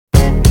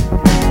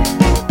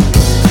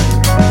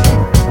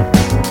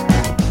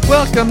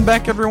Welcome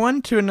back,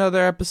 everyone, to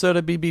another episode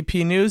of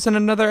BBP News and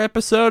another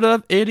episode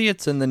of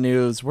Idiots in the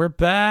News. We're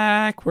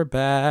back.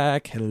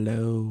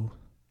 Hello.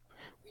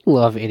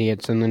 Love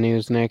Idiots in the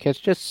News, Nick. It's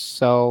just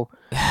so...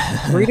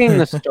 Reading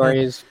the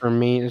stories for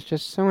me is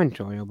just so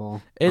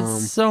enjoyable.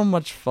 It's so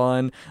much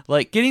fun.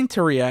 Like, getting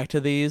to react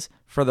to these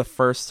for the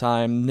first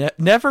time,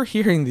 never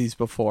hearing these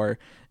before.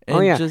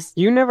 And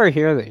you never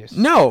hear these.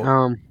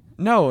 No,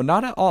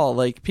 not at all.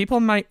 Like,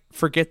 people might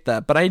forget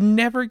that, but I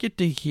never get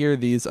to hear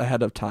these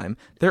ahead of time.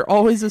 They're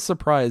always a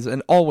surprise,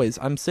 and always,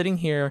 I'm sitting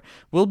here,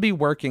 we'll be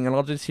working, and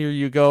I'll just hear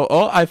you go,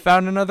 oh, I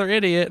found another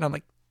idiot, and I'm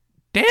like,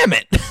 damn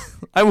it,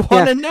 I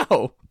want to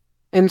know.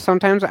 And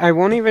sometimes I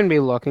won't even be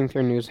looking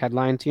through news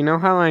headlines. You know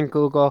how on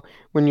Google,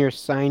 when you're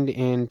signed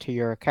in to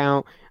your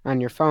account on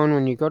your phone,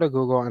 when you go to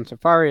Google on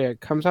Safari,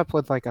 it comes up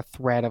with like a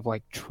thread of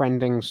like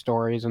trending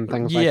stories and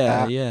things like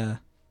that. Yeah.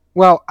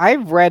 Well,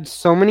 I've read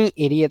so many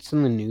Idiots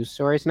in the News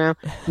stories now.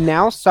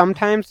 Now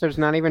sometimes there's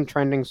not even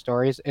trending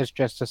stories. It's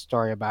just a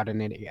story about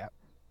an idiot.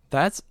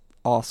 That's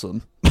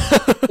awesome.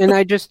 And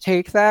I just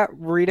take that,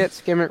 read it,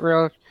 skim it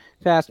real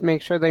fast,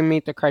 make sure they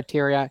meet the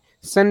criteria,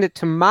 send it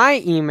to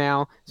my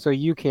email so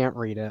you can't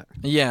read it.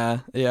 Yeah,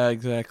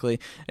 exactly.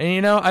 And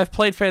you know, I've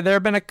played fair. There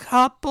have been a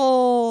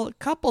couple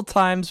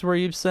times where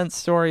you've sent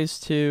stories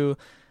to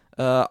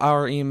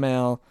our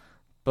email,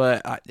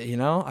 but I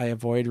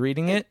avoid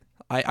reading it.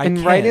 I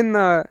can't. Right in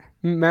the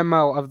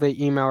memo of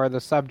the email or the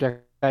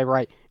subject, I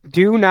write,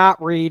 "Do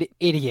not read,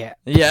 idiot."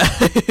 Yeah.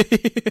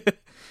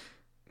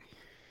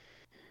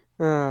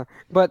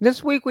 But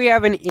this week we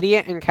have an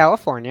idiot in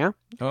California.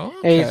 Oh,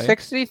 okay. A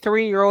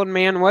 63-year-old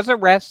man was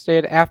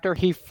arrested after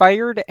he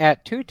fired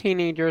at two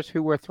teenagers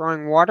who were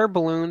throwing water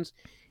balloons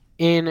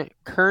in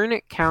Kern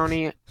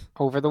County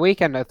over the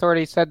weekend.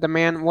 Authorities said the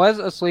man was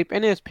asleep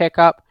in his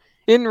pickup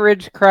in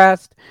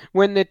Ridgecrest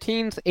when the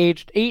teens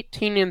aged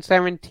 18 and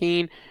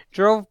 17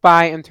 drove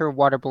by and threw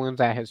water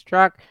balloons at his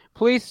truck.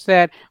 Police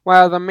said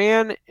while the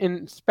man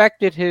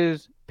inspected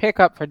his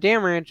pickup for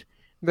damage,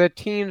 the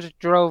teens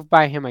drove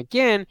by him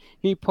again.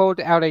 He pulled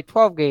out a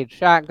 12-gauge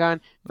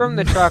shotgun from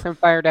the truck and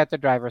fired at the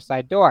driver's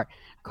side door,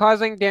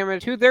 causing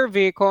damage to their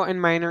vehicle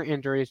and minor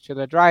injuries to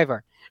the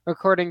driver.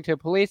 According to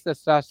police, the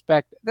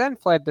suspect then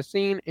fled the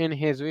scene in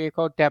his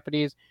vehicle.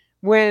 Deputies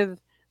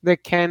with the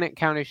Kent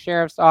County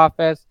Sheriff's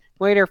Office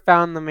later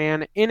found the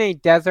man in a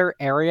desert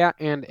area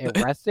and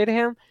arrested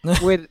him.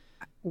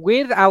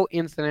 Without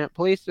incident,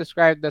 police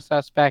described the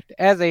suspect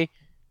as a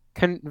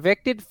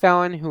convicted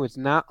felon who is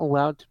not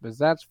allowed to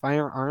possess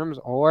firearms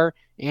or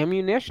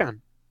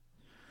ammunition.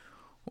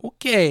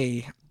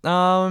 Okay.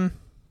 I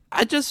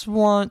just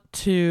want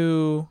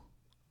to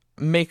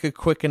make a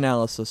quick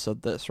analysis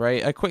of this,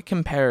 right? A quick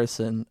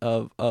comparison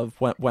of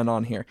what went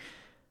on here.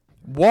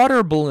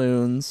 Water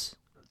balloons,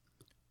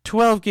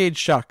 12-gauge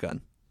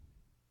shotgun.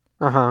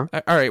 Uh-huh.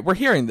 All right, we're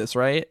hearing this,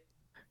 right?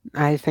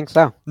 I think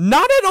so.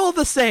 Not at all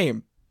the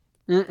same.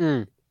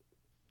 Mm-mm.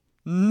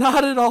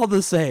 Not at all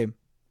the same.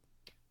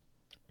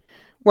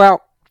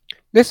 Well,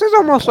 this is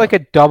almost like a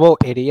double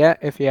idiot,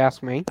 if you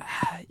ask me.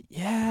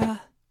 Yeah.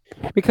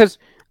 Because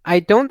I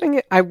don't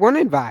think I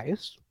wouldn't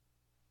advise.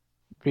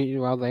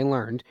 Well, they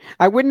learned.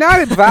 I would not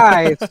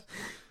advise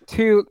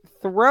to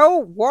throw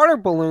water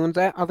balloons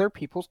at other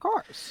people's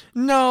cars.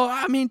 No,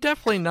 I mean,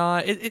 definitely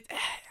not.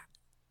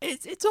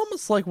 It's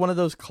almost like one of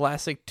those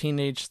classic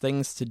teenage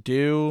things to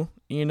do,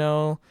 you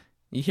know?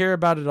 You hear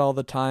about it all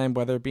the time,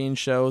 whether it be in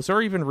shows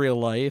or even real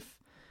life.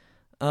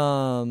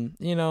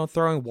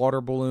 Throwing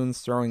water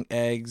balloons, throwing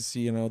eggs,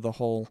 the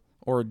whole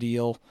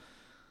ordeal.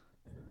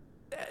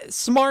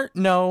 Smart,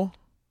 no,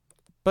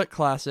 but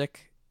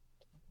classic.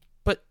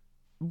 But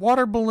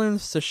water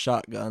balloons to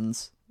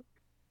shotguns,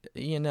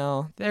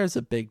 there's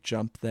a big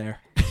jump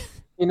there.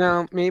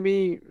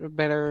 Maybe a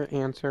better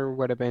answer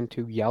would have been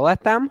to yell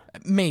at them.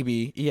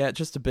 Maybe, yeah,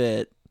 just a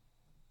bit.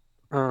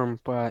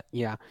 But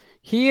yeah,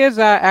 he is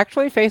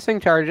actually facing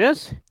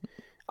charges.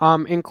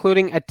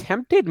 Including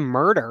attempted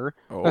murder,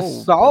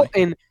 assault,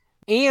 and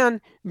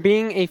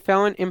being a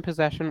felon in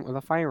possession with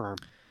a firearm.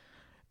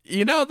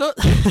 He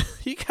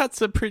got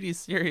some pretty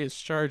serious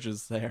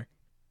charges there.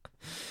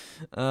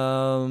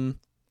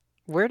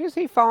 Where does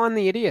he fall on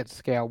the idiot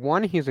scale?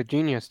 1, he's a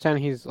genius. 10,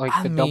 he's like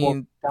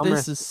double dumbest.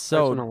 This is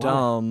so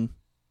dumb,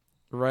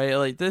 right?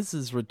 Like, this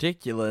is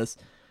ridiculous.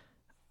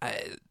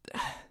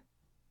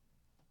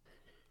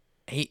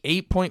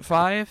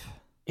 8.5?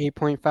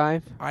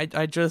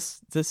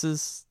 8.5? This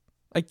is,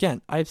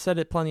 again, I've said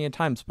it plenty of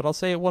times, but I'll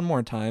say it one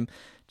more time,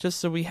 just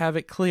so we have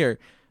it clear.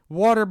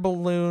 Water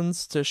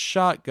balloons to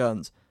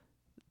shotguns.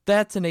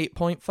 That's an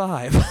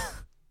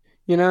 8.5.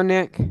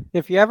 Nick,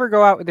 if you ever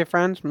go out with your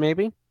friends,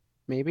 maybe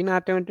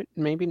not don't,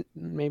 maybe don't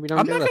I'm do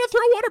not going to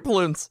throw water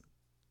balloons.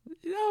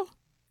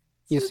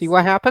 You see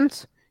what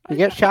happens? You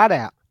get shot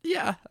at.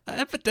 Yeah,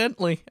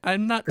 evidently.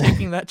 I'm not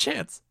taking that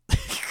chance.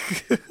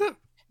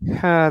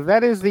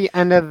 That is the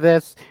end of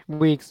this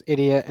week's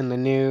Idiot in the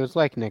News.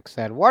 Like Nick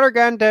said, water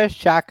gun to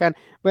shotgun.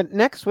 But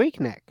next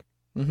week, Nick,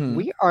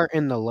 we are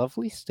in the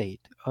lovely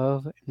state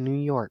of New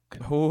York.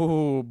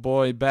 Oh,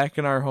 boy, back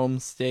in our home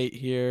state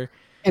here.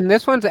 And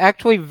this one's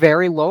actually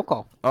very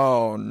local.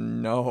 Oh,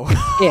 no.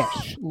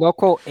 Ish.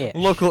 Local-ish.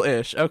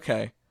 Local-ish.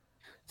 Okay.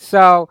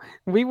 So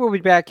we will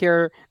be back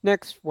here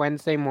next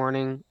Wednesday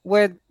morning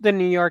with the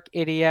New York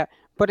Idiot.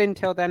 But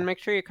until then, make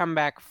sure you come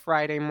back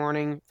Friday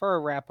morning for a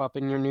wrap-up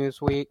in your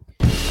news week.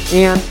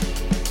 And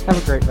have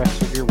a great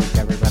rest of your week,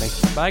 everybody.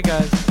 Bye,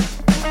 guys.